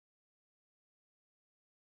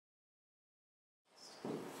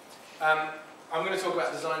I'm going to talk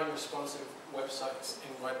about designing responsive websites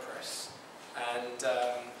in WordPress. And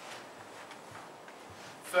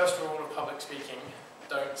first rule of public speaking,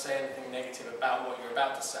 don't say anything negative about what you're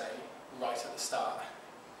about to say right at the start.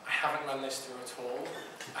 I haven't run this through at all.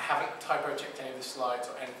 I haven't typo-checked any of the slides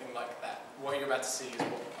or anything like that. What you're about to see is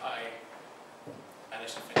what I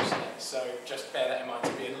managed to finish today. So just bear that in mind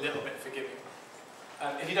to be a little bit forgiving.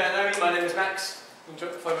 If you don't know me, my name is Max. You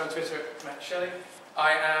can follow me on Twitter at Shelley.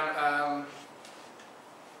 I am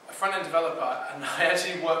a front-end developer, and I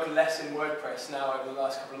actually work less in WordPress now over the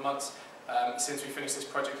last couple of months since we finished this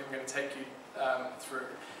project I'm going to take you through.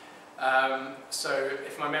 So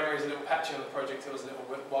if my memory is a little patchy on the project, it was a little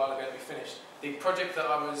while ago that we finished. The project that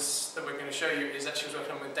we're going to show you is actually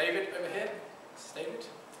working on with David over here. This is David,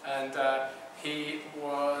 and he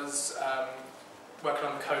was working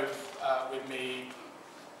on the code with me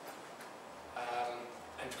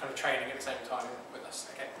and kind of training at the same time with us.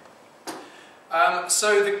 Okay.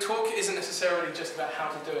 So the talk isn't necessarily just about how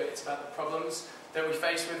to do it; it's about the problems that we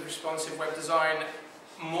face with responsive web design.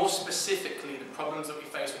 More specifically, the problems that we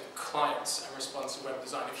face with clients and responsive web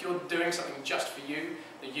design. If you're doing something just for you,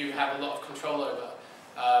 that you have a lot of control over,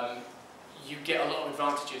 you get a lot of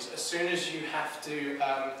advantages. As soon as you have to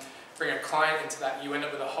bring a client into that, you end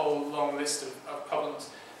up with a whole long list of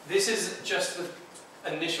problems. This is just the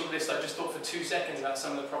initial list. I just thought for 2 seconds about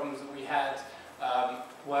some of the problems that we had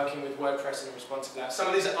working with WordPress and responsive layouts. Some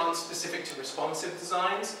of these aren't specific to responsive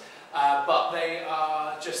designs, but they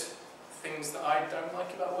are just things that I don't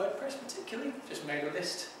like about WordPress particularly. Just made a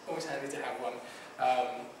list. Always handy to have one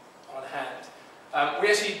on hand. We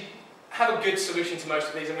actually have a good solution to most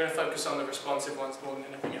of these. I'm going to focus on the responsive ones more than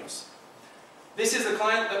anything else. This is the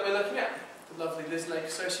client that we're looking at, the lovely Liz Lake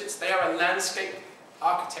Associates. They are a landscape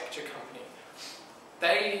architecture company.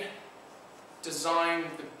 They design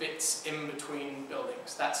the bits in between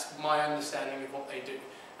buildings. That's my understanding of what they do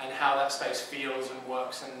and how that space feels and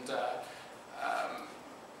works, and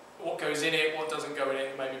what goes in it, what doesn't go in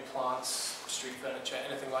it, maybe plants, street furniture,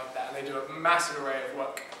 anything like that. And they do a massive array of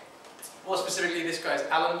work. More specifically, this guy is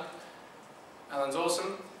Alan. Alan's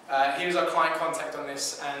awesome. He was our client contact on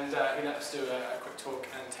this, and he let us do a quick talk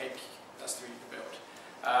and take us through the build.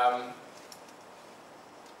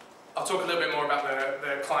 I'll talk a little bit more about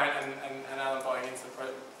the client and Alan buying into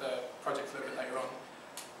the project a little bit later on.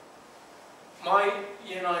 My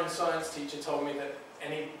Year 9 science teacher told me that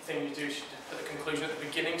anything you do should put the conclusion at the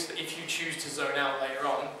beginning, so that if you choose to zone out later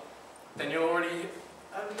on, then you already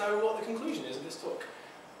know what the conclusion is of this talk.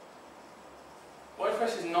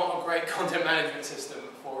 WordPress is not a great content management system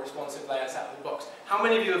for responsive layouts out of the box. How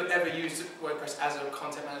many of you have ever used WordPress as a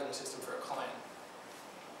content management system for a client?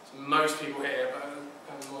 So most people here, but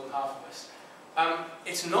more than half of us.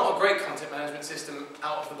 It's not a great content management system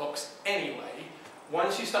out of the box anyway.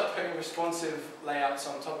 Once you start putting responsive layouts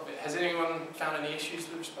on top of it, has anyone found any issues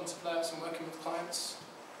with responsive layouts and working with clients?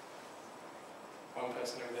 One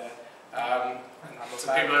person over there. And lots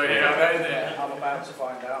of people over here. I'm about to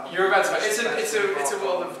find out. You're about to find out. It's a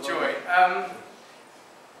world of joy.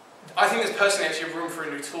 I think there's personally actually room for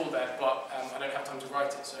a new tool there, but I don't have time to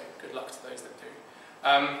write it, so good luck to those that do.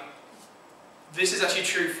 This is actually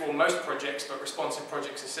true for most projects, but responsive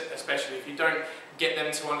projects especially. If you don't get them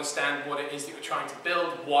to understand what it is that you're trying to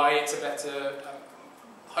build, why it's a better,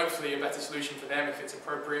 hopefully a better solution for them if it's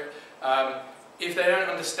appropriate. If they don't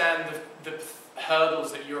understand the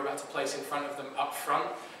hurdles that you're about to place in front of them up front,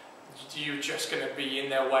 you're just going to be in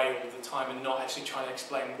their way all the time and not actually trying to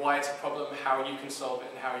explain why it's a problem, how you can solve it,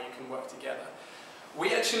 and how you can work together.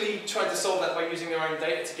 We actually tried to solve that by using their own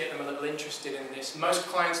data to get them a little interested in this. Most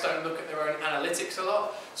clients don't look at their own analytics a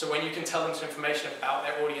lot, so when you can tell them some information about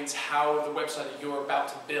their audience, how the website that you're about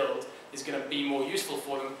to build is going to be more useful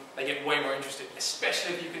for them, they get way more interested,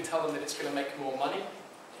 especially if you can tell them that it's going to make more money.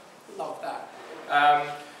 Love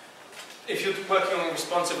that. If you're working on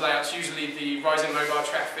responsive layouts, usually the rising mobile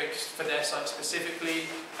traffic for their site specifically,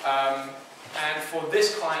 and for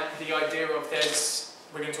this client, the idea of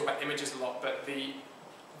we're going to talk about images a lot, but the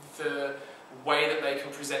way that they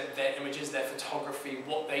can present their images, their photography,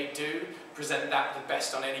 what they do, present that the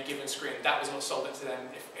best on any given screen. That was what sold it to them.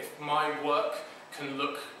 If my work can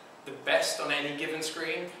look the best on any given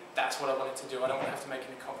screen, that's what I want it to do. I don't want to have to make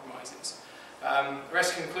any compromises.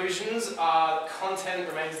 Rest conclusions are content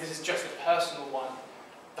remains, this is just a personal one,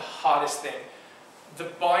 the hardest thing.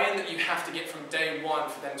 The buy-in that you have to get from day one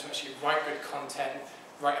for them to actually write good content,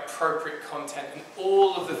 write appropriate content, and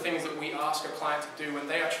all of the things that we ask a client to do when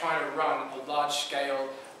they are trying to run a large-scale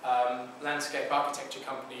landscape architecture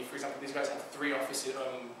company. For example, these guys have 3 offices,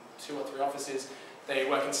 2 or 3 offices. They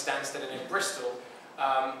work in Stansted and in Bristol.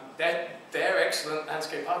 they're excellent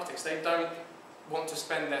landscape architects. They don't want to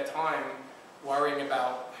spend their time worrying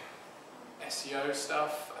about SEO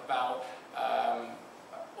stuff, about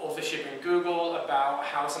authorship in Google, about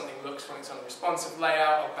how something looks when it's on a responsive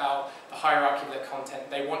layout, about the hierarchy of their content.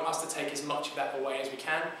 They want us to take as much of that away as we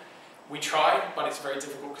can. We try, but it's very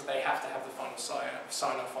difficult because they have to have the final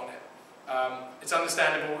sign-off on it. It's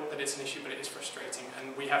understandable that it's an issue, but it is frustrating,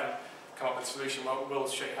 and we haven't come up with a solution. We'll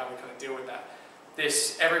show you how we kind of deal with that.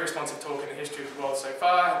 Every responsive talk in the history of the world so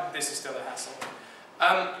far, this is still a hassle.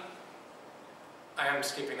 I am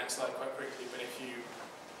skipping that slide quite quickly, but if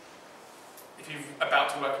you're about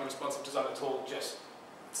to work in responsive design at all, just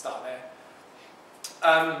start there.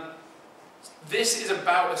 This is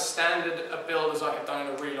about as standard a build as I have done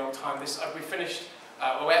in a really long time. We finished,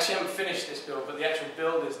 well, we actually haven't finished this build, but the actual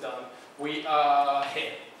build is done. We are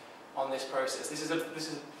here on this process. This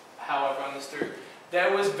is how I've run this through.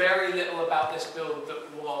 There was very little about this build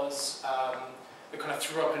that was that kind of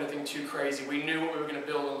threw up anything too crazy. We knew what we were going to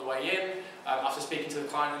build on the way in. After speaking to the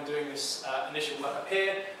client and doing this initial work up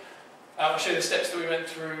here, I showed the steps that we went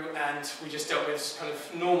through, and we just dealt with kind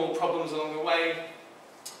of normal problems along the way.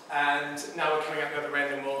 And now we're coming out the other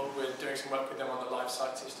end, and we're doing some work with them on the live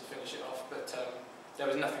site just to finish it off. But there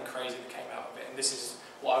was nothing crazy that came out of it, and this is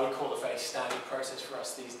what I would call a very standard process for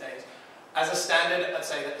us these days. As a standard, I'd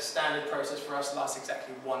say that the standard process for us lasts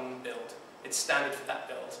exactly one build. It's standard for that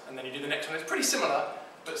build, and then you do the next one. It's pretty similar,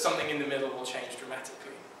 but something in the middle will change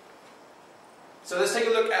dramatically. So let's take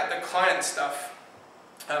a look at the client stuff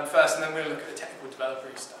first, and then we're going to look at the technical developer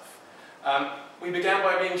stuff. We began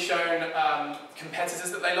by being shown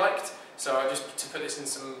competitors that they liked. So just to put this in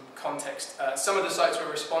some context, some of the sites were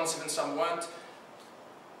responsive and some weren't.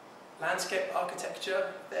 Landscape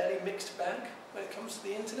architecture, fairly mixed bag when it comes to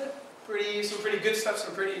the internet. Some pretty good stuff,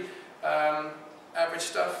 some pretty average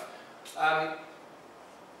stuff.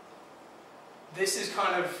 This is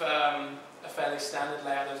kind of a fairly standard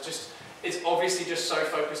layout. It's obviously just so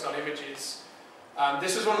focused on images.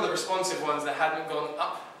 This was one of the responsive ones that hadn't gone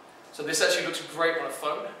up. So this actually looks great on a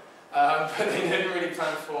phone, but they didn't really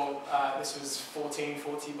plan for, this was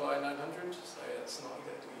 1440 by 900, so it's not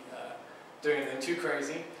exactly doing anything too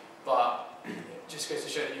crazy, but it just goes to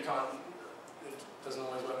show that it doesn't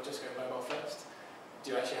always work just going mobile first.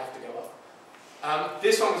 You actually have to go up.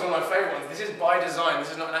 This one was one of my favourite ones. This is by design,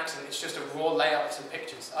 this is not an accident, it's just a raw layout of some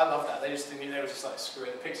pictures. I love that, they were just like, screw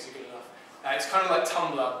it, the pictures are good enough. It's kind of like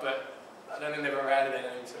Tumblr, but I don't think they've ever added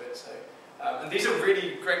anything to it. So. And these are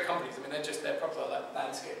really great companies. I mean, they're proper like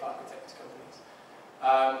landscape architects companies.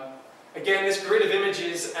 Again, this grid of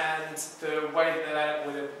images and the way that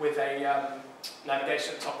they're with a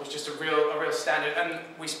navigation at the top was just a real standard. And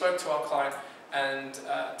we spoke to our client and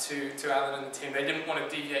to Alan and the team. They didn't want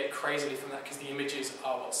to deviate crazily from that because the images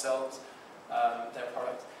are what sells their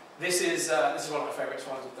product. This is one of my favourite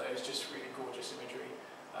ones of those. Just really gorgeous imagery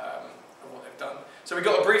of what they've done. So we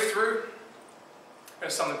got a brief through. I'm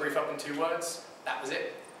going to sum the brief up in 2 words. That was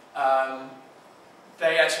it.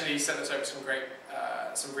 They actually sent us over some great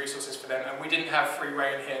some resources for them, and we didn't have free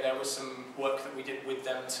rein here. There was some work that we did with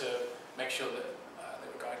them to make sure that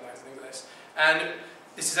there were guidelines and things like this. And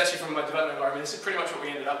this is actually from my development environment. This is pretty much what we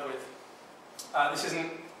ended up with. This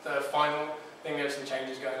isn't the final thing. There are some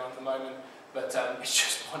changes going on at the moment, but it's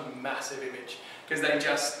just one massive image because they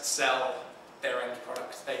just sell their end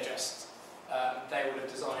product. They would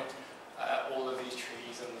have designed all of these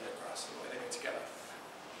trees and the grass and the way they go together.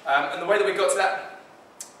 And the way that we got to that,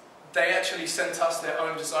 they actually sent us their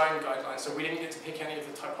own design guidelines, so we didn't get to pick any of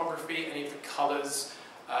the typography, any of the colours.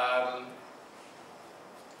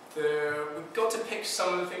 We got to pick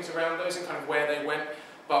some of the things around those and kind of where they went,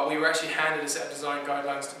 but we were actually handed a set of design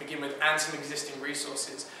guidelines to begin with and some existing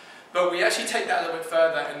resources. But we actually take that a little bit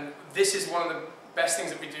further, and this is one of the best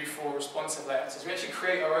things that we do for responsive layouts, is we actually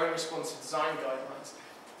create our own responsive design guidelines.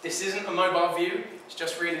 This isn't a mobile view, it's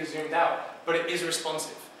just really zoomed out, but it is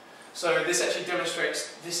responsive. So this actually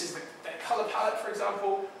demonstrates, this is the color palette, for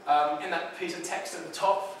example, in that piece of text at the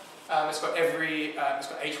top. It's got it's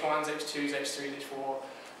got H1s, H2s, H3s, H4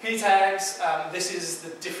 P tags. This is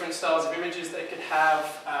the different styles of images they could have,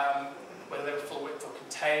 whether they were full width or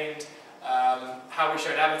contained, how we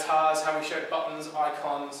showed avatars, how we showed buttons,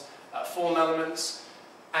 icons, form elements.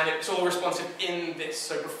 And it's all responsive in this.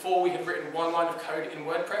 So before we had written one line of code in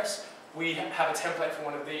WordPress, we have a template for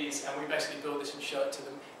one of these, and we basically build this and show it to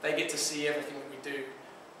them. They get to see everything that we do,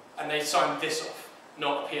 and they sign this off,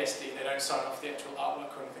 not a PSD. They don't sign off the actual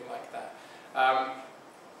artwork or anything like that.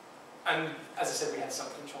 And as I said, we had some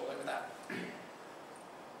control over that.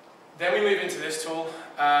 Then we move into this tool.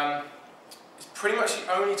 It's pretty much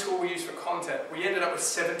the only tool we use for content. We ended up with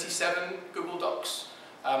 77 Google Docs.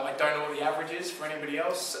 I don't know what the average is for anybody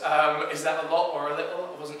else. Is that a lot or a little?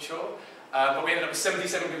 I wasn't sure. But we ended up with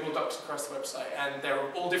 77 Google Docs across the website, and they're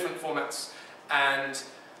all different formats. And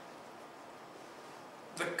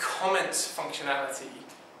the comments functionality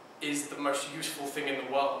is the most useful thing in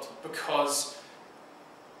the world, because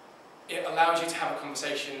it allows you to have a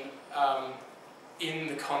conversation in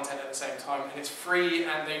the content at the same time, and it's free.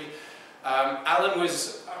 And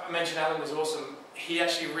I mentioned Alan was awesome. He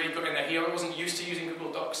actually really got in there. He wasn't used to using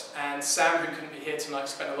Google Docs, and Sam, who couldn't be here tonight,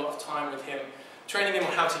 spent a lot of time with him, training him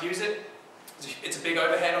on how to use it. It's a big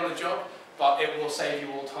overhead on the job, but it will save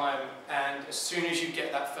you all time. And as soon as you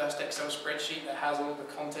get that first Excel spreadsheet that has all the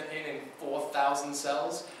content in 4,000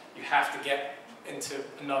 cells, you have to get into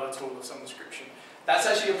another tool of some description. That's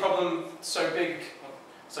actually a problem so big,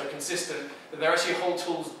 so consistent, that there are actually whole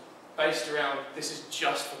tools based around this is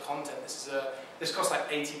just for content. This costs like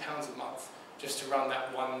 £80 a month just to run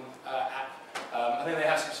that one app. I think they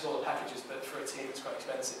have some smaller packages, but for a team it's quite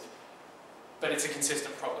expensive. But it's a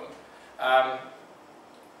consistent problem.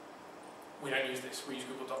 We don't use this, we use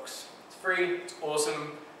Google Docs. It's free, it's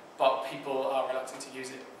awesome, but people are reluctant to use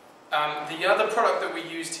it. The other product that we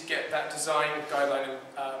use to get that design guideline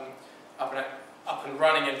up and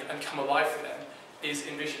running and come alive for them is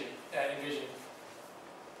InVision.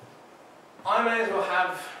 I may as well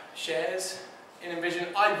have shares in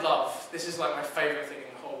InVision. This is like my favourite thing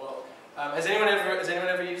in the whole world. Has anyone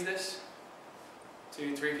ever used this?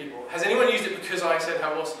 2, 3 people. Has anyone used it because I said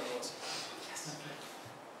how awesome it was? Yes.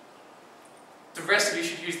 The rest of you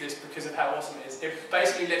should use this because of how awesome it is. It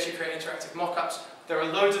basically lets you create interactive mock-ups. There are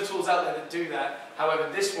loads of tools out there that do that. However,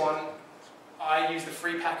 this one, I use the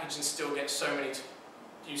free package and still get so many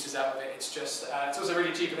uses out of it. It's just, it's also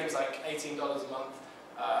really cheap. I think it's like $18 a month,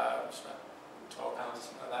 just about £12 or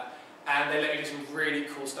something like that. And they let you do some really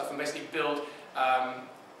cool stuff and basically build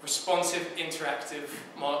responsive, interactive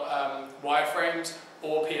wireframes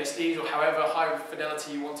or PSDs, or however high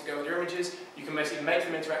fidelity you want to go with your images. You can basically make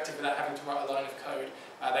them interactive without having to write a line of code.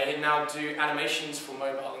 They now do animations for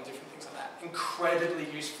mobile and different things like that. Incredibly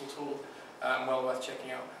useful tool, well worth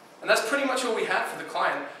checking out. And that's pretty much all we had for the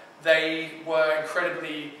client. They were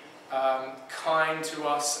incredibly kind to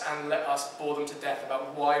us and let us bore them to death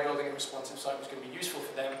about why building a responsive site was going to be useful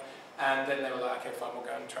for them. And then they were like, okay, fine, we'll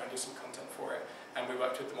go and try and do some content for it. And we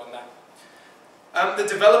worked with them on that. The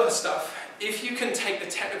developer stuff, if you can take the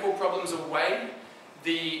technical problems away,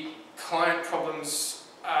 the client problems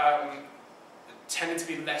tended to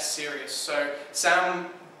be less serious. So Sam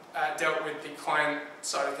dealt with the client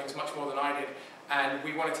side of things much more than I did, and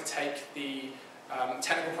we wanted to take the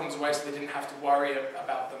technical problems away so they didn't have to worry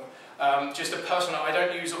about them. Just a personal note, I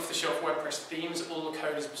don't use off-the-shelf WordPress themes. All the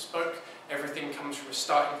code is bespoke. Everything comes from a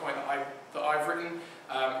starting point that I've written.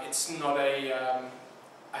 It's not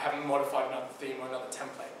I haven't modified another theme or another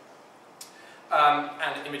template.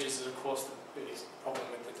 And images is, of course, the biggest problem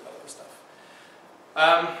with the developer stuff.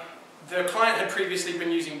 The client had previously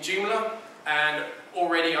been using Joomla, and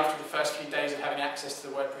already after the first few days of having access to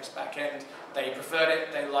the WordPress backend, they preferred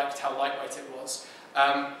it, they liked how lightweight it was.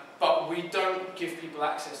 But we don't give people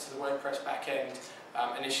access to the WordPress backend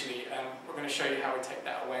initially, and we're going to show you how we take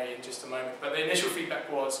that away in just a moment. But the initial feedback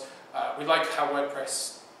was, we liked how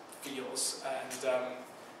WordPress feels, and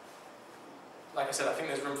like I said, I think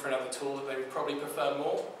there's room for another tool that they would probably prefer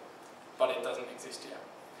more, but it doesn't exist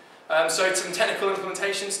yet. So it's some technical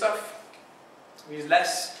implementation stuff. We use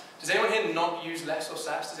Less. Does anyone here not use Less or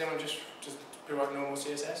Sass? Does anyone just do like normal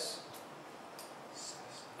CSS?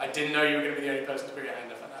 I didn't know you were going to be the only person to put your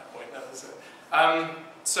hand up at that point. That was it.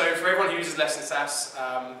 So for everyone who uses Less and Sass,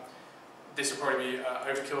 this will probably be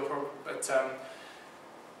overkill, but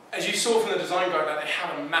as you saw from the design guideline, they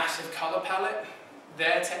have a massive color palette.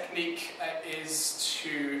 Their technique is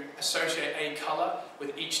to associate a color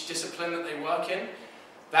with each discipline that they work in.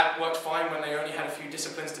 That worked fine when they only had a few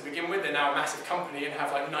disciplines to begin with. They're now a massive company and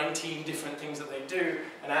have like 19 different things that they do,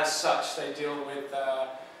 and as such they deal with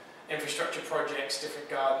infrastructure projects, different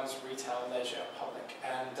gardens, retail, leisure, public,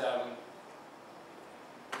 and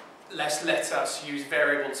Less let us use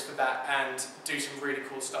variables for that and do some really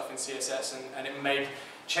cool stuff in CSS, and it made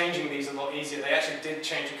changing these a lot easier. They actually did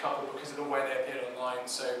change a couple because of the way they appeared online,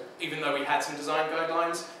 so even though we had some design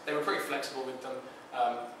guidelines, they were pretty flexible with them,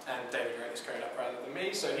 and David wrote this code up rather than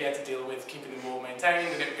me, so he had to deal with keeping them all maintained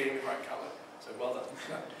and it being the right colour, so well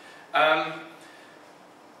done.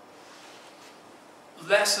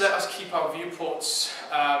 Less let us keep our viewports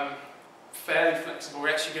fairly flexible. We're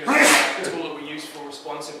actually going to see a tool that we use for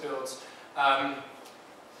responsive builds.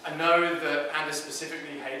 I know that Anders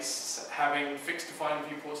specifically hates having fixed defined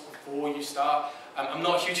viewports before you start. I'm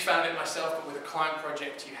not a huge fan of it myself, but with a client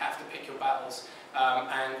project you have to pick your battles,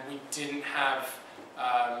 and we didn't have,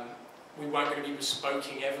 we weren't going to be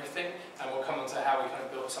bespoking everything, and we'll come on to how we kind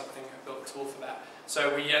of built a tool for that.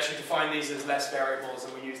 So we actually define these as less variables,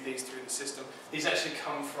 and we use these through the system. These actually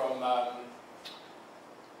come from,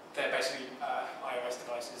 they're basically iOS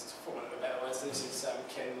devices, for want of a better word. So this is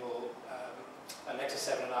Kindle, Alexa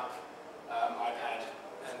 7 and up, iPad,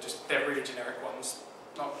 and just they're really generic ones.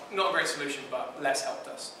 Not a great solution, but less helped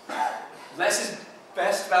us. Less's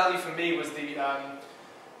best value for me was the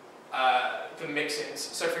mix-ins.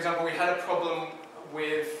 So for example, we had a problem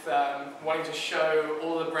with wanting to show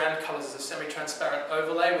all the brand colours as a semi-transparent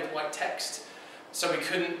overlay with white text. So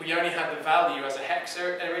we only had the value as a hex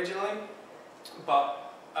originally,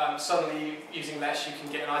 but suddenly using Less you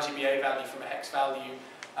can get an RGBA value from a hex value,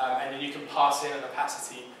 and then you can pass in an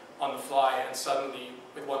opacity on the fly, and suddenly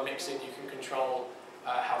with one mix-in you can control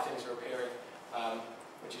how things are appearing,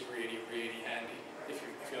 which is really, really handy if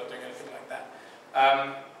you're not doing anything like that.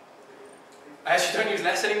 I actually don't use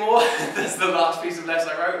Less anymore. That's the last piece of Less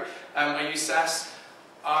I wrote. I use Sass.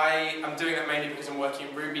 I'm doing that mainly because I'm working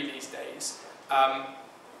in Ruby these days.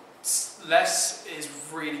 Less is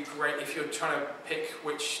really great if you're trying to pick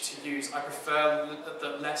which to use. I prefer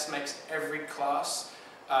that Less makes every class,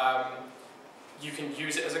 you can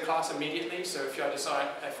use it as a class immediately. So if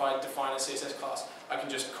I define a CSS class, I can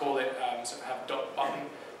just call it, so if I have dot button,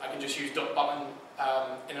 I can just use dot button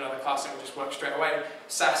in another class and it will just work straight away.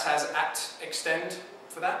 Sass has at extend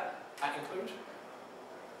for that, at include.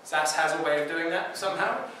 Sass has a way of doing that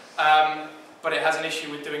somehow, but it has an issue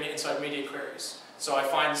with doing it inside media queries. So I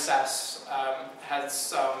find Sass has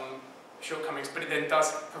some shortcomings, but it then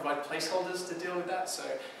does provide placeholders to deal with that, so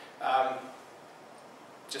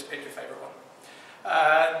just pick your favourite one.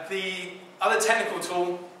 The other technical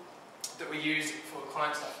tool that we use for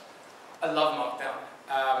client stuff, I love Markdown.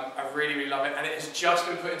 I really, really love it, and it has just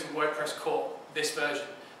been put into WordPress core, this version.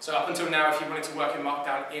 So up until now, if you wanted to work in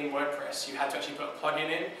Markdown in WordPress, you had to actually put a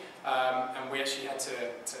plugin in, and we actually had to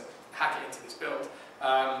hack it into this build.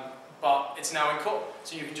 But it's now in core,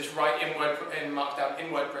 so you can just write in Markdown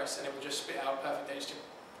in WordPress, and it will just spit out perfect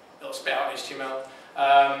HTML. It'll spit out HTML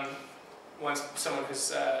once someone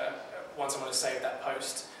has saved that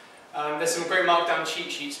post. There's some great Markdown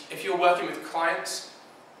cheat sheets. If you're working with clients,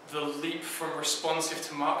 the leap from responsive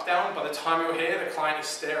to Markdown, by the time you're here, the client is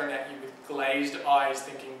staring at you with glazed eyes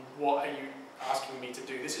thinking, what are you asking me to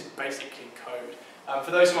do? This is basically code.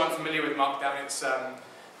 For those who aren't familiar with Markdown, it's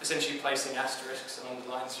essentially placing asterisks and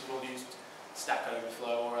underlines. You've all used Stack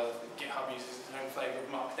Overflow, or GitHub uses its own flavour of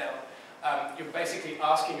Markdown. You're basically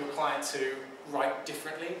asking your client to write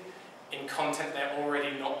differently in content they're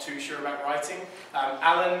already not too sure about writing.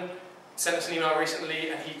 Alan sent us an email recently,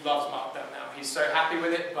 and he loves Markdown now. He's so happy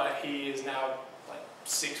with it, but he is now like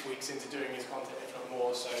 6 weeks into doing his content, if not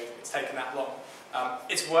more, so it's taken that long.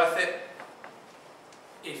 It's worth it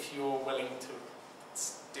if you're willing to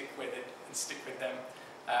stick with it and stick with them.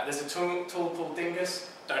 There's a tool called Dingus.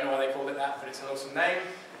 Don't know why they called it that, but it's an awesome name.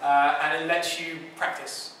 And it lets you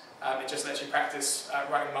practice. It just lets you practice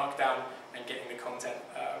writing Markdown and getting the content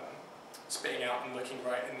spitting out and looking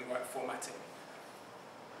right in the right formatting.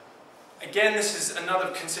 Again, this is another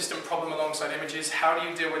consistent problem alongside images. How do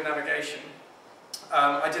you deal with navigation?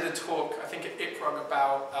 I did a talk, I think at IPROG,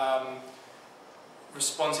 about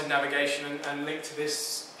responsive navigation, and linked to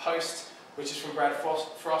this post, which is from Brad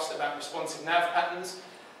Frost about responsive nav patterns.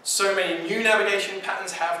 So many new navigation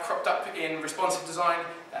patterns have cropped up in responsive design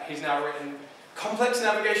that he's now written complex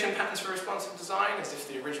navigation patterns for responsive design, as if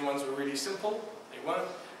the original ones were really simple. They weren't.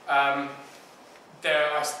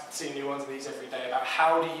 I see new ones of these every day about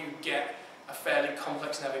how do you get a fairly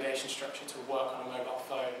complex navigation structure to work on a mobile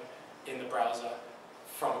phone in the browser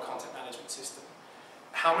from a content management system.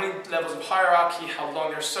 How many levels of hierarchy, how long,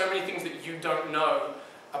 there are so many things that you don't know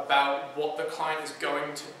about what the client is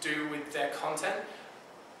going to do with their content.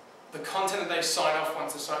 The content that they sign off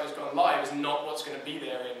once the site has gone live is not what's going to be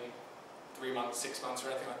there in 3 months, 6 months, or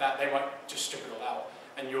anything like that. They might just strip it all out,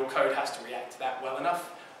 and your code has to react to that well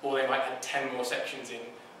enough, or they might add 10 more sections in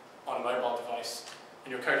on a mobile device,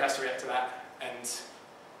 and your code has to react to that, and it's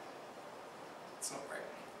not great.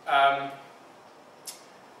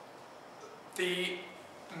 The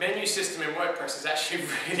menu system in WordPress is actually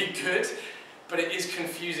really good, but it is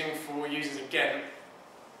confusing for users. Again,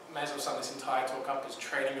 may as well sum this entire talk up as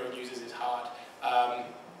training your users is hard.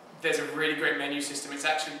 There's a really great menu system. It's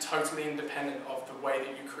actually totally independent of the way that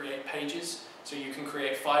you create pages. So you can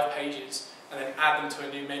create 5 pages and then add them to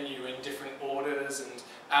a new menu in different orders and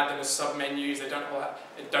add them as sub-menus. They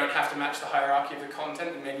don't have to match the hierarchy of the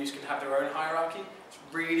content. The menus can have their own hierarchy. It's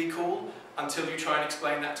really cool until you try and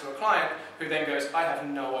explain that to a client who then goes, I have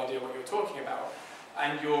no idea what you're talking about.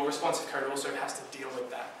 And your responsive code also has to deal with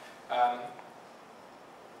that.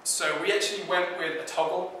 So we actually went with a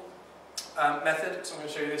toggle method. So I'm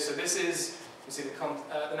going to show you this. So this is, you see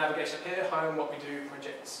the navigation up here, home, what we do,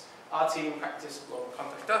 projects, our team, practice, blog,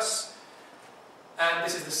 contact us. And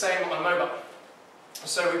this is the same on mobile.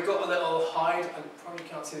 So we've got a little hide, I probably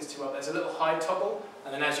can't see this too well, there's a little hide toggle,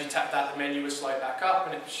 and then as you tap that, the menu will slide back up,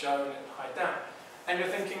 and it will show, and it will hide down. And you're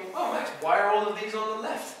thinking, oh Max, why are all of these on the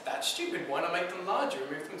left? That's stupid, why not make them larger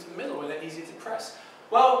and move them to the middle where they're easier to press?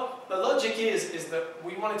 Well, the logic is that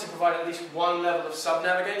we wanted to provide at least one level of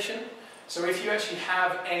sub-navigation. So if you actually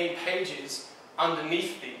have any pages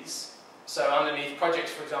underneath these, so underneath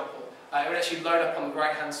projects for example, it would actually load up on the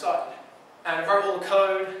right-hand side. And I wrote all the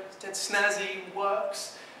code, it's dead snazzy,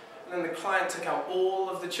 works. And then the client took out all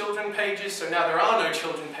of the children pages, so now there are no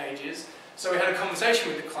children pages. So we had a conversation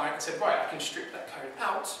with the client and said, right, I can strip that code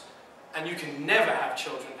out, and you can never have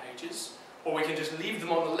children pages, or we can just leave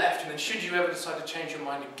them on the left, and then should you ever decide to change your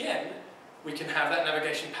mind again, we can have that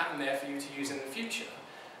navigation pattern there for you to use in the future,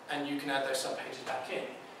 and you can add those sub-pages back in.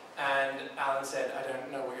 And Alan said, I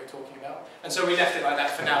don't know what you're talking about. And so we left it like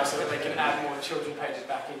that for now so that they can add more children pages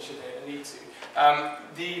back in should they ever need to.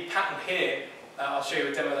 The pattern here, I'll show you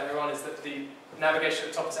a demo later on, is that the navigation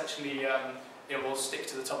at the top is actually, it will stick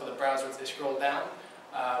to the top of the browser as they scroll down.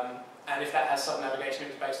 And if that has sub-navigation, it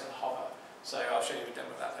was based on hover. So I'll show you a demo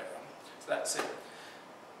of that later on. So that's it.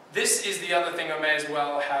 This is the other thing I may as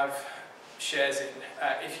well have shares in.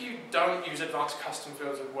 If you don't use advanced custom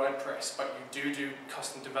fields with WordPress, but you do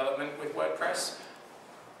custom development with WordPress,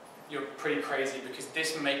 you're pretty crazy because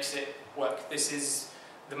this makes it work. This is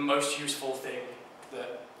the most useful thing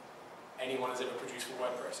that anyone has ever produced for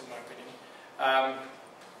WordPress, in my opinion.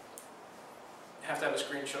 You have to have a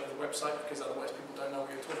screenshot of the website because otherwise people don't know what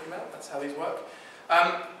you're talking about. That's how these work.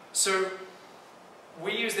 So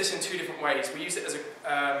we use this in two different ways. We use it as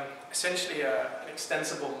essentially an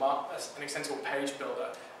extensible page builder,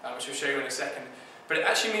 which I'll show you in a second. But it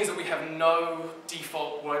actually means that we have no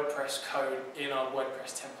default WordPress code in our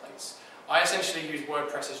WordPress templates. I essentially use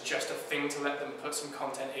WordPress as just a thing to let them put some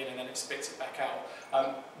content in and then it spits it back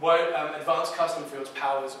out. Advanced Custom Fields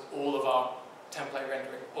powers all of our template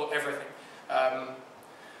rendering, or everything.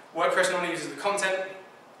 WordPress normally uses the content.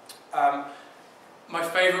 My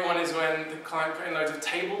favourite one is when the client put in loads of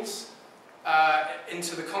tables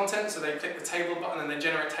into the content, so they click the table button and they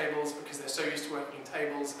generate tables because they're so used to working in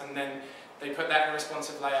tables, and then they put that in a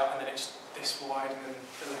responsive layout and then it's this wide and then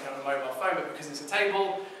they're looking on a mobile phone, but because it's a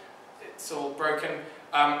table, it's all broken.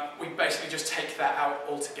 We basically just take that out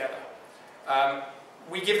altogether.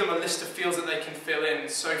 We give them a list of fields that they can fill in.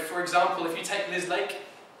 So for example, if you take Liz Lake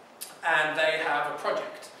and they have a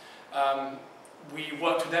project, we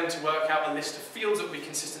worked with them to work out a list of fields that would be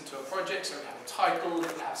consistent to a project. So it would have a title,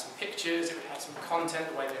 it would have some pictures, it would have some content,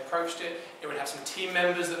 the way they approached it, it would have some team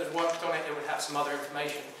members that had worked on it, it would have some other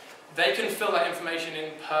information. They can fill that information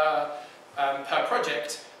in per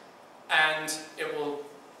project, and it will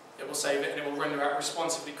save it and it will render out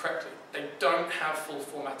responsively correctly. They don't have full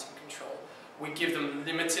formatting control. We give them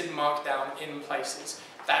limited markdown in places.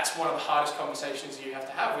 That's one of the hardest conversations you have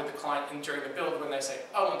to have with the client during the build when they say,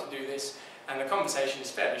 I want to do this, and the conversation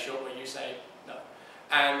is fairly short where you say, no.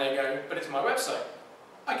 And they go, but it's my website.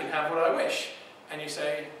 I can have what I wish. And you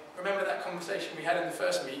say, remember that conversation we had in the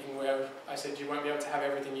first meeting where I said you won't be able to have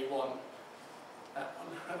everything you want? That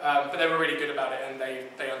one. But they were really good about it and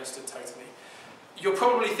they understood totally. You're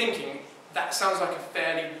probably thinking, that sounds like a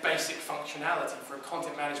fairly basic functionality for a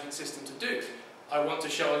content management system to do. I want to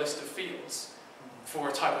show a list of fields for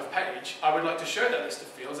a type of page. I would like to show that list of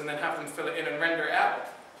fields and then have them fill it in and render it out.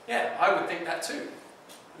 Yeah, I would think that too.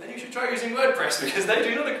 Then you should try using WordPress because they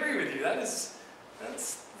do not agree with you. That's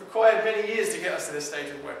required many years to get us to this stage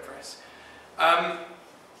with WordPress.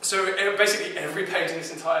 So basically every page in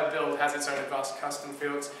this entire build has its own advanced custom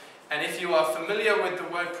fields. And if you are familiar with the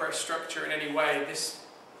WordPress structure in any way, this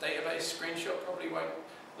database screenshot probably won't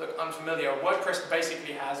look unfamiliar. WordPress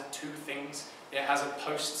basically has two things. It has a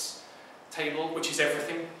posts table, which is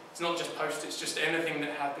everything. It's not just posts, it's just anything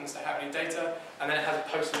that happens to have any data. And then it has a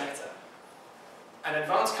post meta. And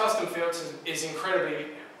advanced custom fields is incredibly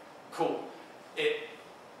cool. It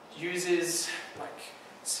uses like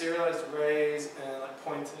serialized arrays and like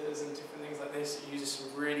pointers and different things like this. It uses some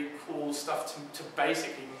really cool stuff to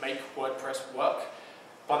basically make WordPress work.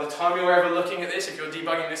 By the time you're ever looking at this, if you're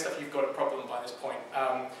debugging this stuff, you've got a problem by this point.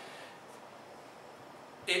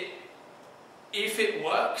 If it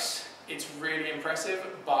works, it's really impressive,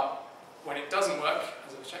 but when it doesn't work,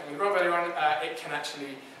 as I was checking with Rob earlier on, it can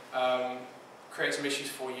actually create some issues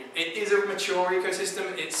for you. It is a mature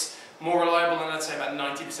ecosystem. It's more reliable than, I'd say, about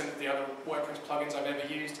 90% of the other WordPress plugins I've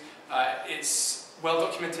ever used. It's well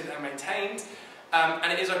documented and maintained,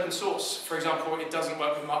 and it is open source. For example, it doesn't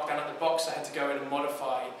work with Markdown out of the box. I had to go in and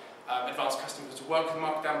modify advanced customers to work with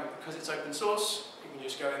Markdown, but because it's open source, you can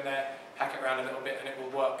just go in there, hack it around a little bit, and it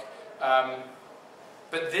will work.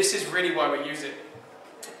 But this is really why we use it.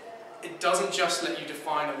 It doesn't just let you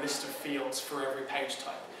define a list of fields for every page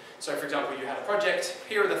type. So for example, you had a project,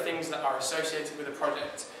 here are the things that are associated with a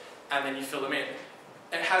project, and then you fill them in.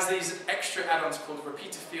 It has these extra add-ons called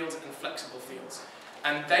repeater fields and flexible fields.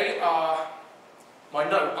 And they are, my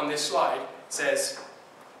note on this slide says,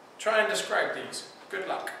 try and describe these, good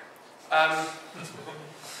luck.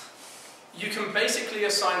 You can basically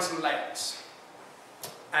assign some layouts,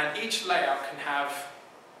 and each layout can have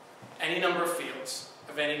any number of fields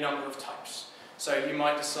of any number of types. So you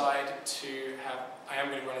might decide to have, I am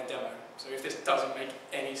going to run a demo, so if this doesn't make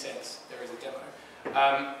any sense, there is a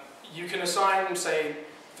demo. You can assign, say,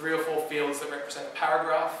 3 or 4 fields that represent a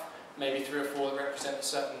paragraph, maybe 3 or 4 that represent a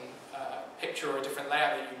certain picture or a different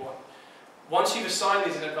layout that you want. Once you've assigned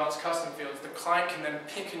these in advanced custom fields, the client can then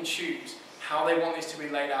pick and choose how they want these to be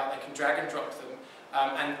laid out. They can drag and drop them,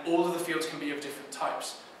 and all of the fields can be of different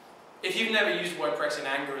types. If you've never used WordPress in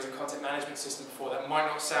Anger as a content management system before, that might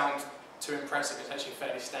not sound too impressive. It's actually a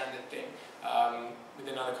fairly standard thing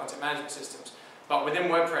within other content management systems. But within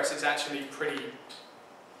WordPress, it's actually pretty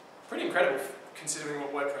incredible considering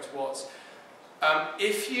what WordPress was.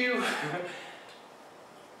 If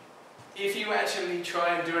you actually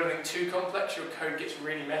try and do anything too complex, your code gets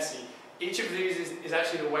really messy. Each of these is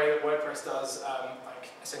actually the way that WordPress does like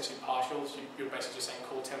essentially partials. You're basically just saying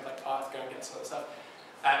call template path, go and get some other stuff.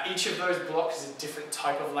 Each of those blocks is a different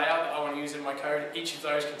type of layout that I want to use in my code. Each of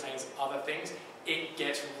those contains other things. It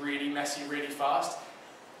gets really messy really fast.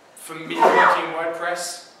 For me, working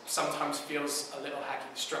WordPress sometimes feels a little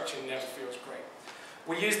hacky. The structure never feels great.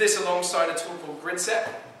 We use this alongside a tool called Gridset,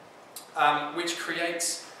 which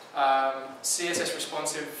creates CSS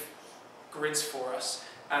responsive grids for us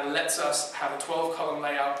and lets us have a 12-column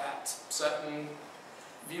layout at certain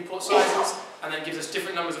viewport sizes, and then gives us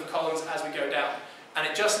different numbers of columns as we go down. And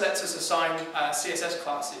it just lets us assign CSS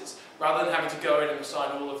classes rather than having to go in and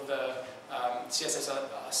assign all of the CSS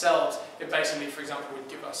ourselves. It basically, for example, would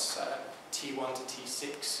give us T1 to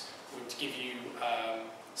T6, would give you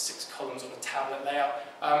 6 columns on a tablet layout.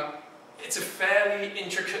 It's a fairly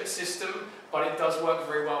intricate system, but it does work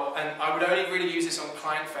very well. And I would only really use this on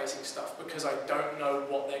client-facing stuff because I don't know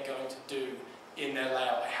what they're going to do in their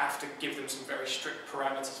layout. I have to give them some very strict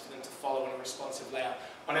parameters for them to follow in a responsive layout.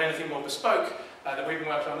 On anything more bespoke that we've been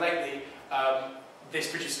working on lately, this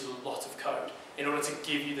produces a lot of code. In order to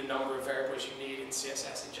give you the number of variables you need in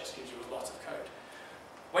CSS, it just gives you a lot of code.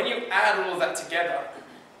 When you add all of that together,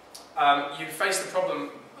 you face the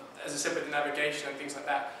problem, as I said, with the navigation and things like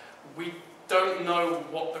that. We don't know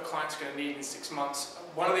what the client's going to need in 6 months.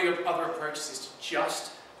 One of the other approaches is to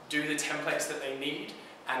just do the templates that they need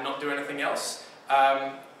and not do anything else,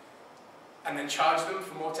 and then charge them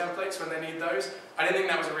for more templates when they need those. I didn't think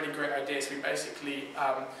that was a really great idea, so we basically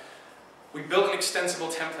we built an extensible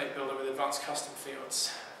template builder with advanced custom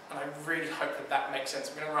fields, and I really hope that that makes sense.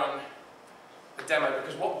 I'm going to run a demo,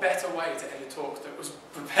 because what better way to end a talk that was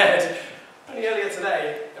prepared only earlier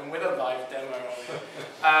today than with a live demo.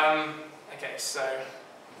 Okay, so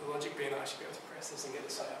the logic being that I should be able to press this and get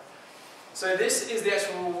the site up. So this is the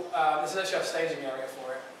actual, this is actually our staging area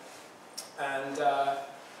for it. And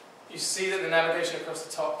you see that the navigation across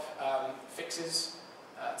the top fixes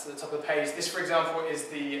to the top of the page. This, for example, is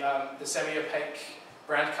the semi-opaque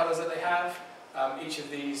brand colors that they have. Each of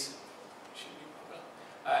these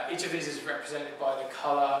is represented by the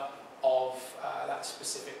color of that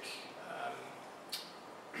specific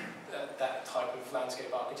that type of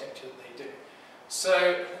landscape architecture that they do. So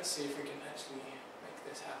let's see if we can actually make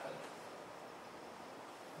this happen.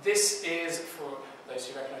 This is, for those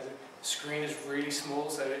who recognize it, the screen is really small,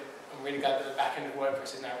 so I'm really glad that the back end of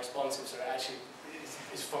WordPress is now responsive, so it actually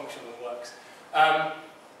is functional and works.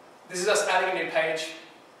 This is us adding a new page.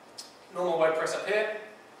 Normal WordPress up here,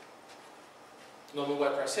 normal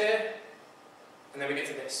WordPress here, and then we get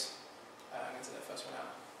to this. Get to the first one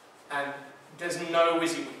out. And there's no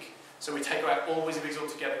WYSIWYG. So we take out all WYSIWYGs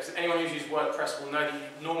altogether, because anyone who's used WordPress will know that you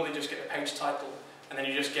normally just get the page title, and then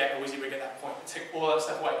you just get a WYSIWYG at that point. Take all that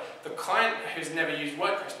stuff away. The client who's never used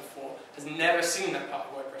WordPress before has never seen that part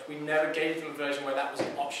of WordPress. We never gave them a version where that was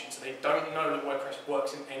an option, so they don't know that WordPress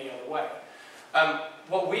works in any other way.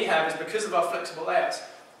 what we have is, because of our flexible layouts,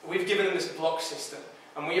 we've given them this block system,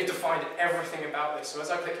 and we have defined everything about this. So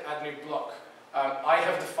as I click Add New Block, I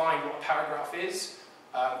have defined what a paragraph is,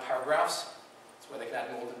 paragraphs, that's where they can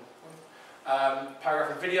add more than one,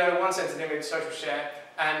 paragraph of video, 1 sentence image, social share,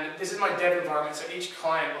 and this is my dev environment, so each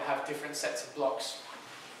client will have different sets of blocks.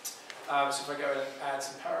 So if I go and add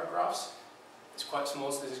some paragraphs, it's quite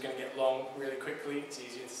small, so this is going to get long really quickly. It's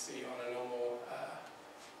easier to see on a normal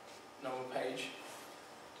page.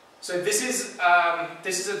 So this is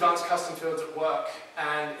advanced custom fields at work,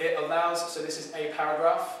 and it allows, so this is a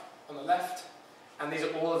paragraph on the left, and these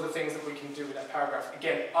are all of the things that we can do with that paragraph.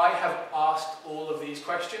 Again, I have asked all of these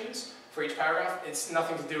questions for each paragraph. It's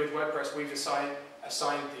nothing to do with WordPress. We've assigned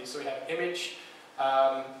these. So we have image,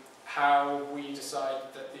 how we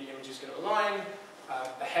decide that the image is going to align,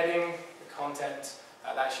 the heading, the content,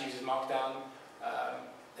 that actually uses Markdown,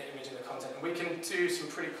 the image and the content. And we can do some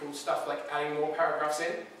pretty cool stuff like adding more paragraphs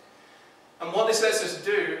in. And what this lets us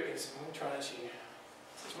do is, I'm going to try and actually,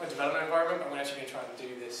 it's my development environment, but I'm actually going to try and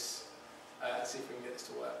do this, see if we can get this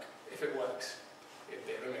to work. If it works, it'd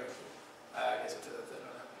be a bit of a miracle. I guess I'll do that.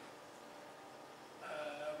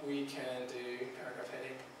 We can do paragraph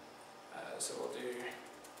heading. So we'll do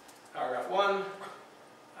paragraph 1,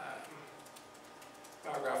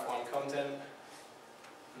 paragraph 1 content,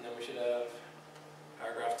 and then we should have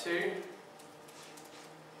paragraph 2,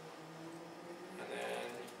 and then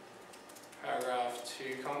paragraph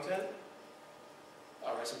 2 content.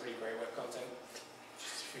 I'll write some pretty great web content,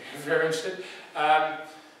 if you're very interested.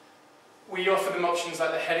 We offer them options like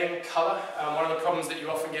the heading, colour. One of the problems that you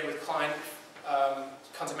often get with client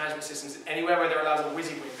content management systems, anywhere where they're allowed a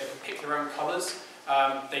WYSIWYG, they can pick their own colours.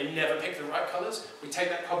 They never pick the right colours. We take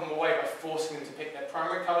that problem away by forcing them to pick their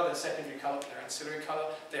primary colour, their secondary colour, their ancillary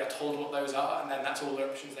colour. They are told what those are, and then that's all the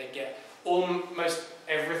options they get. Almost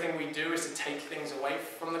everything we do is to take things away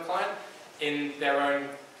from the client in their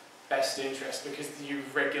own best interest, because you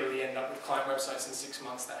regularly end up with client websites in 6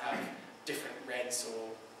 months that have different reds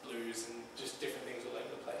or blues and just different things all over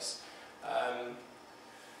the place.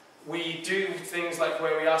 We do things like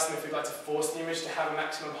where we ask them if we'd like to force the image to have a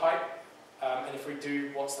maximum height, and if we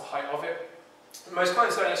do, what's the height of it. Most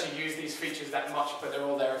clients don't actually use these features that much, but they're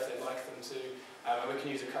all there if they'd like them to, and we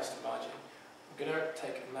can use a custom margin. I'm going to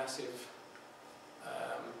take a massive,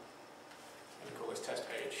 I'm going to call this test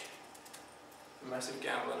page, a massive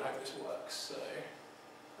gamble and hope this works. So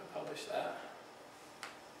I'll publish that.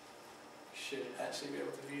 Should actually be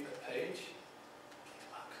able to view that page.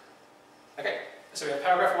 Okay. So we have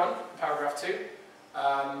paragraph 1 and paragraph 2,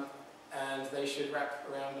 and they should wrap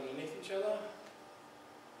around underneath each other.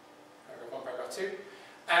 Paragraph 1, paragraph 2.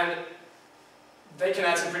 And they can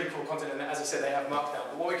add some pretty cool content, and as I said, they have Markdown.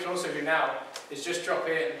 But what we can also do now is just drop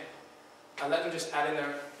in and let them just add in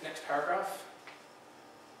their next paragraph.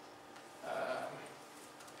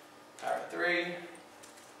 Paragraph 3.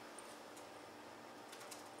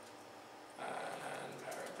 And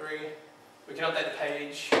paragraph 3. We can update the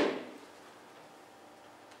page.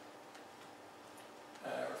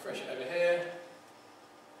 Refresh it over here,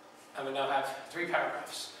 and we now have 3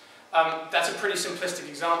 paragraphs. That's a pretty simplistic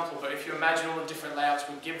example, but if you imagine all the different layouts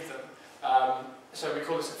we give them, so we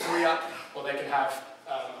call this a 3-up, or they can have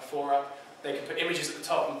a 4-up. They can put images at the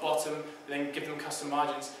top and bottom, and then give them custom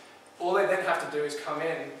margins. All they then have to do is come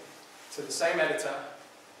in to the same editor,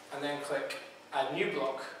 and then click Add New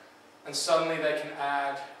Block, and suddenly they can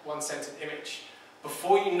add 1-sentence image.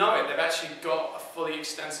 Before you know it, they've actually got a fully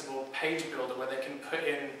extensible page builder where they can put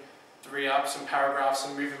in 3-ups and paragraphs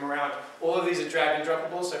and move them around. All of these are drag and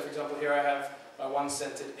droppable. So for example, here I have my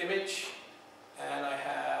 1-sentence image, and I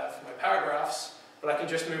have my paragraphs, but I can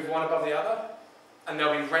just move one above the other, and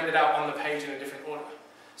they'll be rendered out on the page in a different order.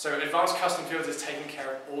 So Advanced Custom Fields is taking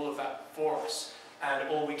care of all of that for us, and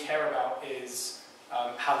all we care about is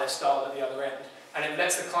how they're styled at the other end. And it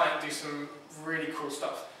lets the client do some really cool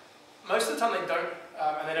stuff. Most of the time they don't,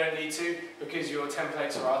 and they don't need to, because your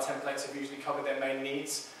templates or our templates have usually covered their main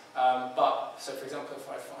needs. So for example, if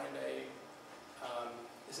I find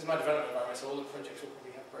this is my development environment, so all the projects will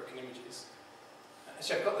probably have broken images.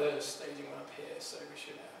 Actually, I've got the staging one up here, so we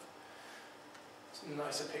should have some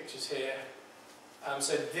nicer pictures here.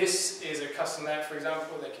 So this is a custom layout, for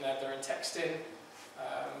example. They can add their own text in.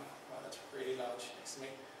 Wow, that's really large next to me.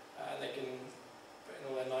 And they can put in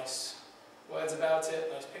all their nice words about it,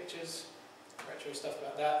 nice pictures, retro stuff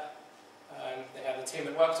about that. They have the team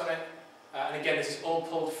that worked on it. And again, this is all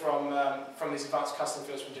pulled from these advanced custom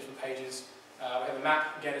fields from different pages. We have a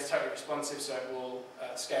map, again, it's totally responsive, so it will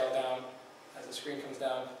scale down as the screen comes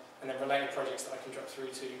down, and then related projects that I can drop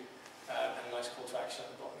through to, and a nice call to action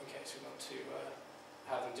at the bottom in case we want to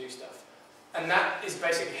have them do stuff. And that is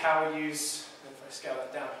basically how we use, if I scale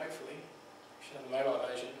that down, hopefully, we should have a mobile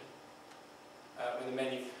version in the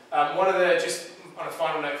menu. One of the, just on a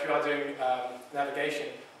final note, if you are doing navigation,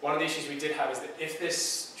 one of the issues we did have is that if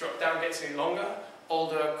this drop down gets any longer,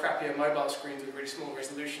 older, crappier mobile screens with really small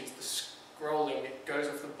resolutions, the scrolling, it goes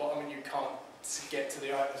off the bottom and you can't get to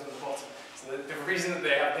the items on the bottom. So the reason that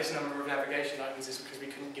they have this number of navigation items is because we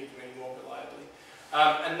couldn't give them any more reliably.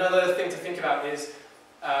 Another thing to think about is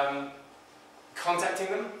contacting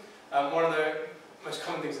them. One of the most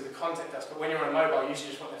common things is the contact us, but when you're on a mobile, you usually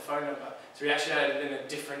just want their phone number. So we actually added in a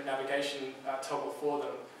different navigation toggle for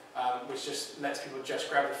them, which just lets people just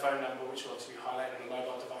grab the phone number, which will obviously be highlighted on a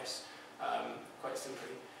mobile device quite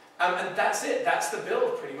simply. And that's it. That's the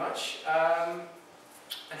build, pretty much,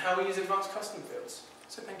 and how we use advanced custom fields.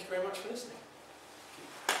 So thank you very much for listening.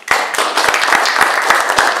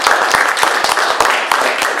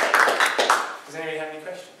 Does anybody have any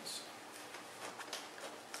questions?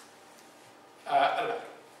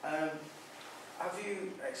 Have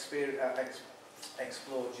you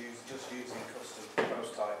explored just using custom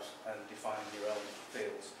post types and defining your own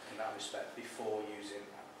fields in that respect before using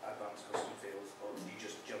advanced custom fields, or have you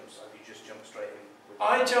just jumped straight in?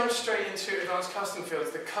 I jumped straight into advanced custom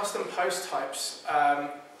fields. The custom post types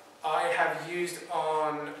I have used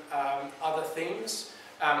on other themes,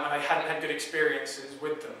 and I hadn't had good experiences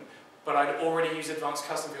with them. But I'd already used advanced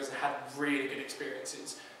custom fields and had really good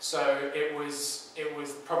experiences. So it was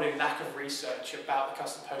probably lack of research about the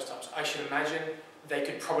custom post types. I should imagine they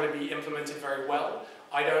could probably be implemented very well.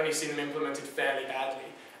 I'd only seen them implemented fairly badly,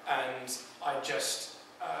 and I just,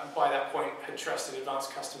 by that point, had trusted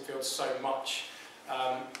advanced custom fields so much.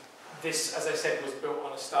 This, as I said, was built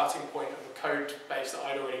on a starting point of a code base that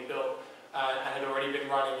I'd already built and had already been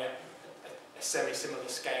running at a semi-similar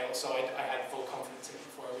scale, so I had full confidence in it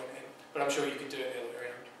before I went in. But I'm sure you could do it the other way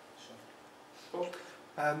around. Sure. Cool.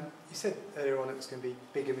 You said earlier on it was going to be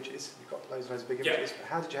big images. You've got loads and loads of big images. But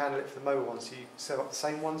how did you handle it for the mobile ones? Do you serve up the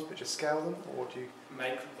same ones but just scale them, or do you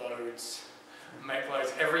make loads? Make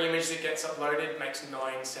loads. Every image that gets uploaded makes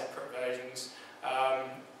 9 separate versions.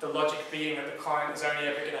 The logic being that the client is only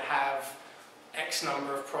ever going to have X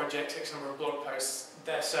number of projects, X number of blog posts.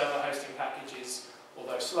 Their server hosting package is,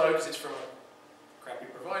 although slow because it's from a crappy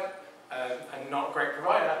provider and not a great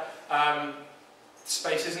provider,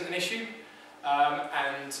 space isn't an issue.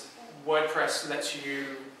 And WordPress lets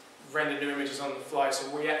you render new images on the fly, so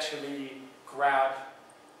we actually grab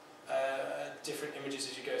different images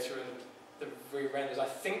as you go through and the re-renders. I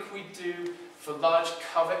think we do for large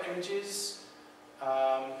cover images.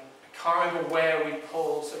 I can't remember where we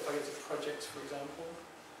pull, so if I go to projects, for example.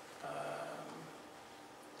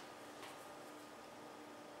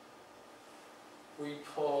 We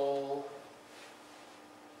pull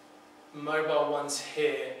mobile ones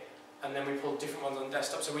here, and then we pull different ones on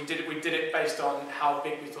desktop. So we did it based on how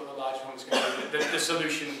big we thought the large one was going to be. The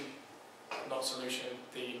solution, not solution,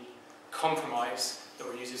 the compromise that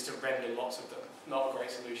we use is to render lots of them. Not a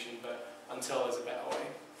great solution, but until there's a better way.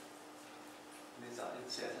 Is that in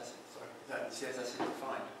CSS? Sorry, is that in CSS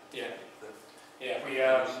defined? Yeah. Yeah, we.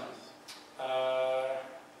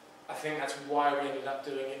 I think that's why we ended up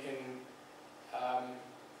doing it in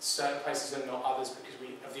certain places and not others, because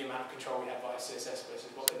of the amount of control we have via CSS versus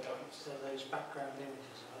what they've done. So those background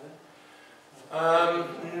images, are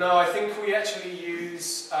they? No, I think we actually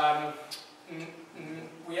use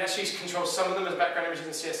we actually control some of them as background images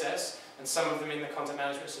in CSS and some of them in the content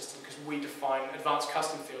management system, because we define advanced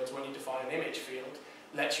custom fields. When you define an image field,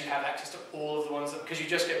 lets you have access to all of the ones that, because you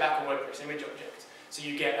just get back a WordPress image object, so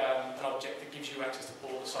you get an object that gives you access to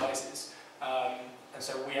all the sizes, and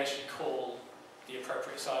so we actually call the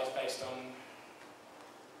appropriate size based on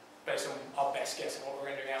our best guess of what we're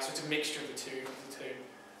rendering out. So it's a mixture of the two.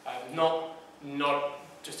 Not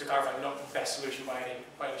just to clarify, not the best solution by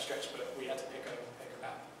any stretch, but we had to pick a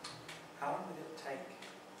out. How long did it take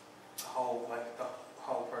the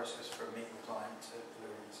whole process from meeting the client to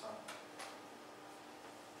delivering the site?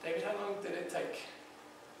 David, how long did it take?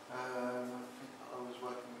 I think I was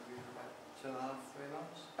working with you for about 2.5, 3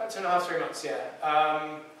 months. About 2.5, 3 months, yeah.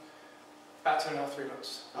 About 2.5, 3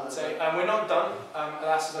 months, I would say. We're not done.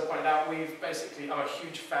 As I pointed out, I'm a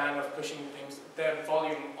huge fan of pushing things. Their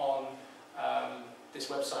volume on this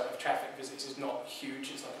website of traffic visits is not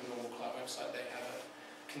huge. It's like a normal client website. They have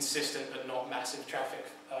a consistent but not massive traffic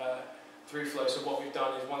through flow. So what we've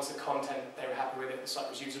done is, once the content, they were happy with it, the site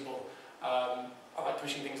was usable, I like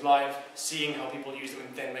pushing things live, seeing how people use them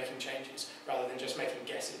and then making changes, rather than just making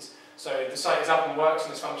guesses. So the site is up and works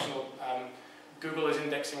and is functional. Google is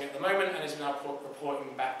indexing at the moment and is now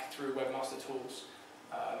reporting back through Webmaster Tools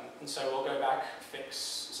And so we'll go back, fix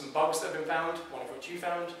some bugs that have been found, one of which you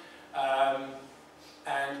found,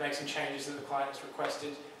 and make some changes that the client has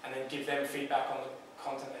requested, and then give them feedback on the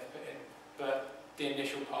content they've put in. But the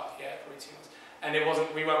initial part, yeah, probably 2 months. And it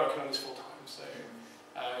wasn't, we weren't working on this full time, so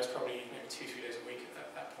it was probably maybe 2-3 days a week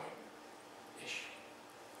at that point-ish.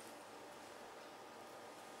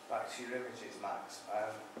 Back to your images, Max.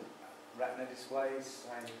 Retina displays,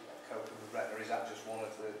 how you coping with Retina? Is that just one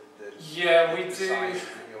of the yeah, we do. sites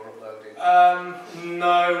that you're uploading?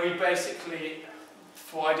 No, we basically,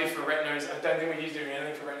 what I do for Retina is, I don't think we're doing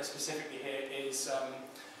anything for Retina specifically here, is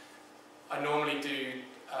I normally do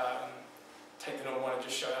take the normal one and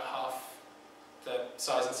just show it half the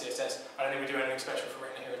size in CSS. I don't think we do anything special for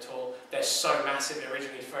Retina here at all. They're so massive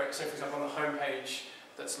originally. So for example, on the home page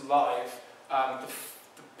that's live, the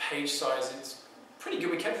page size is pretty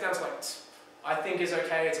good. We kept it down to like, I think is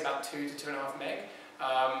okay, it's about 2 to 2.5 meg.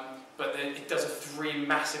 But then it does a 3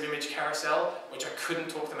 massive image carousel, which I couldn't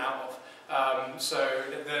talk them out of. So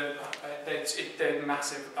they're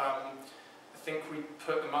massive. I think we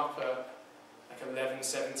put them up at like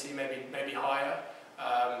 1170, maybe higher.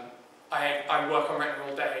 I work on Retina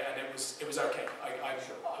all day, and it was okay. I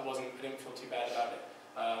didn't feel too bad about it.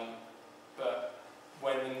 But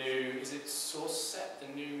when the new, is it source set, the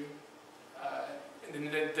new the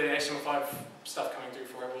HTML5 stuff coming through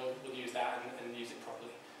for it, we'll use that and use it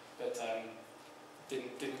properly. But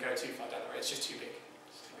didn't go too far down the road. It's just too big.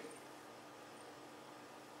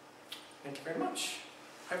 Thank you very much.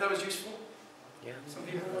 Hope that was useful. Yeah. Some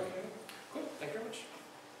people are working